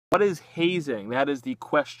What is hazing? That is the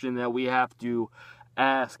question that we have to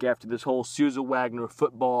ask after this whole Susan Wagner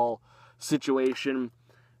football situation,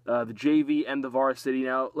 the JV and the varsity.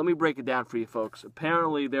 Now, let me break it down for you folks.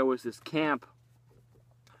 Apparently, there was this camp.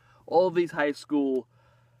 All of these high school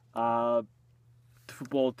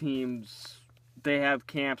football teams, they have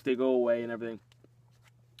camps, they go away and everything.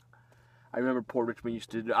 I remember Port Richmond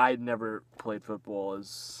used to. I had never played football,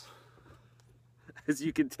 as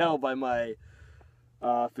you can tell by my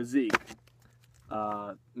physique.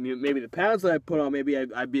 Maybe the pounds that I put on, maybe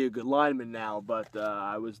I'd be a good lineman now, but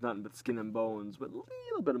I was nothing but skin and bones, but a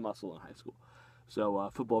little bit of muscle in high school. So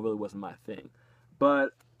football really wasn't my thing.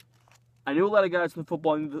 But I knew a lot of guys from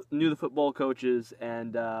football, knew the football coaches,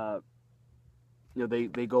 and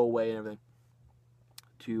they go away and everything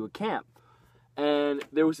to a camp. And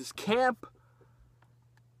there was this camp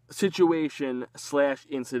situation /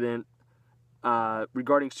 incident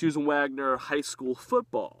regarding Susan Wagner high school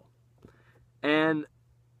football. And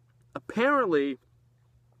apparently,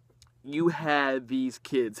 you had these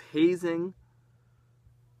kids hazing,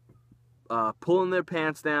 pulling their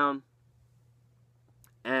pants down,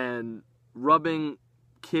 and rubbing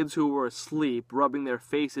kids who were asleep, rubbing their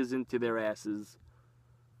faces into their asses,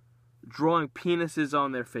 drawing penises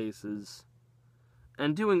on their faces,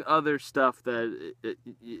 and doing other stuff that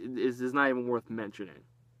is not even worth mentioning.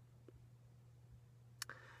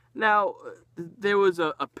 Now, there was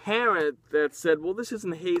a parent that said, well, this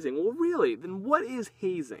isn't hazing. Well, really? Then what is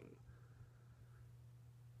hazing?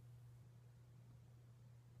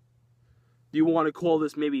 Do you want to call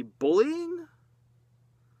this maybe bullying?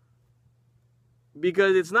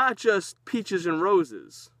 Because it's not just peaches and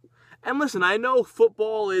roses. And listen, I know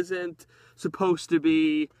football isn't supposed to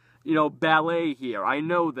be, ballet here. I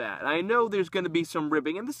know that. I know there's going to be some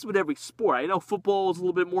ribbing, and this is with every sport. I know football is a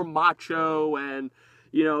little bit more macho, and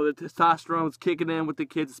the testosterone's kicking in with the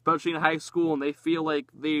kids, especially in high school, and they feel like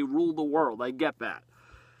they rule the world. I get that.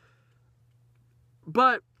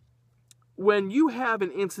 But when you have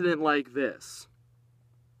an incident like this,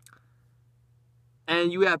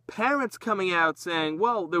 and you have parents coming out saying,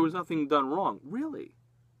 well, there was nothing done wrong. Really?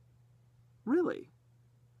 Really?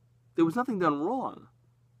 There was nothing done wrong.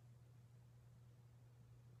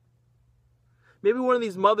 Maybe one of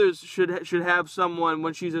these mothers should have someone,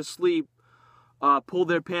 when she's asleep, pull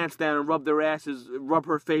their pants down and rub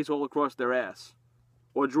her face all across their ass.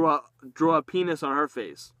 Or draw a penis on her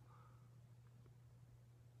face.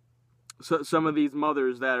 So some of these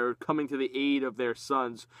mothers that are coming to the aid of their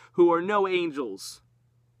sons, who are no angels,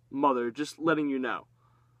 mother, just letting you know.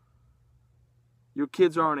 Your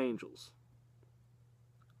kids aren't angels.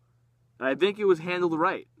 And I think it was handled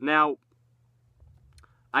right. Now,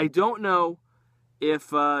 I don't know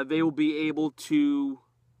if they will be able to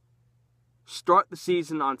start the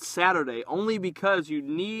season on Saturday, only because you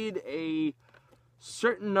need a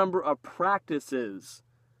certain number of practices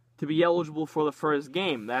to be eligible for the first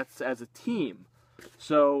game. That's as a team.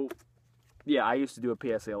 So, yeah, I used to do a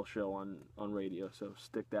PSL show on radio, so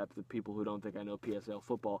stick that to the people who don't think I know PSL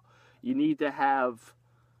football. You need to have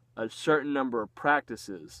a certain number of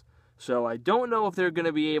practices. So I don't know if they're going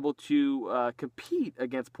to be able to compete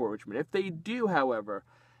against Port Richmond. If they do, however,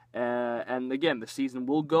 and again, the season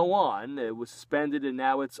will go on. It was suspended and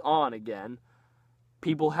now it's on again.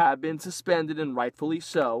 People have been suspended, and rightfully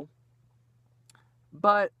so.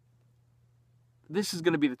 But this is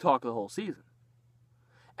going to be the talk of the whole season.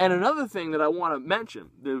 And another thing that I want to mention,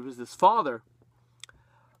 there was this father.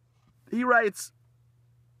 He writes,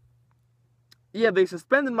 yeah, they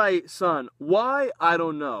suspended my son. Why? I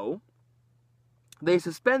don't know. They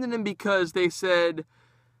suspended him because they said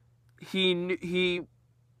he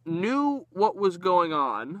knew what was going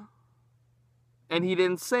on, and he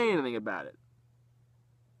didn't say anything about it.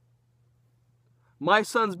 My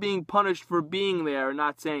son's being punished for being there and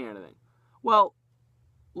not saying anything. Well,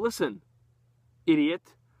 listen,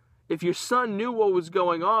 idiot. If your son knew what was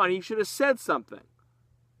going on, he should have said something.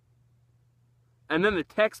 And then the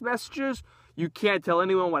text messages, you can't tell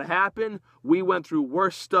anyone what happened. We went through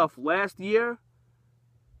worse stuff last year.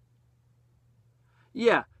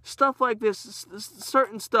 Yeah, stuff like this,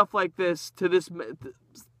 certain stuff like this to this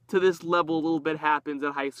level a little bit happens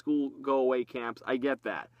at high school go-away camps. I get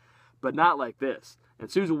that. But not like this. And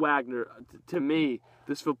Susan Wagner, to me,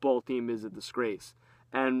 this football team is a disgrace.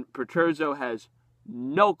 And Peterzo has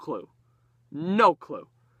no clue. No clue.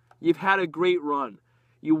 You've had a great run.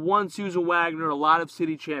 You won, Susan Wagner, a lot of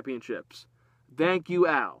city championships. Thank you,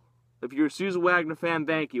 Al. If you're a Susan Wagner fan,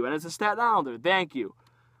 thank you. And as a Staten Islander, thank you.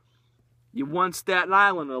 You won Staten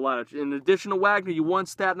Island in addition to Wagner, you won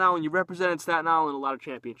Staten Island. You represented Staten Island in a lot of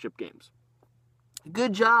championship games.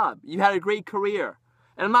 Good job. You had a great career.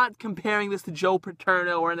 And I'm not comparing this to Joe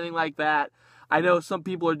Paterno or anything like that. I know some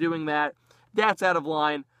people are doing that. That's out of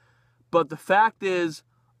line. But the fact is,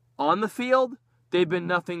 on the field, they've been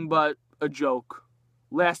nothing but a joke.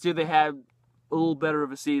 Last year they had a little better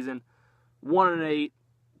of a season. 1-8,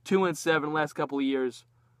 2-7 last couple of years.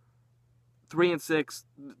 3-6.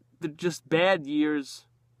 They're just bad years.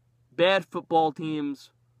 Bad football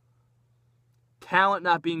teams. Talent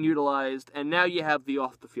not being utilized. And now you have the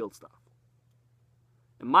off-the-field stuff.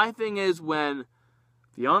 And my thing is, when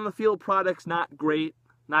the on-the-field product's not great,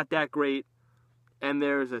 not that great, and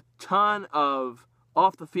there's a ton of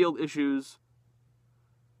off-the-field issues,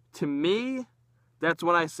 to me, that's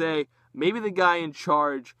when I say maybe the guy in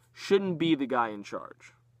charge shouldn't be the guy in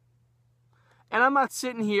charge. And I'm not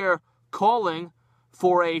sitting here calling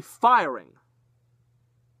for a firing.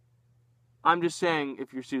 I'm just saying,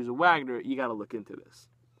 if you're Susan Wagner, you got to look into this.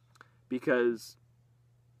 Because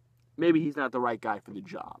maybe he's not the right guy for the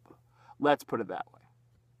job. Let's put it that way.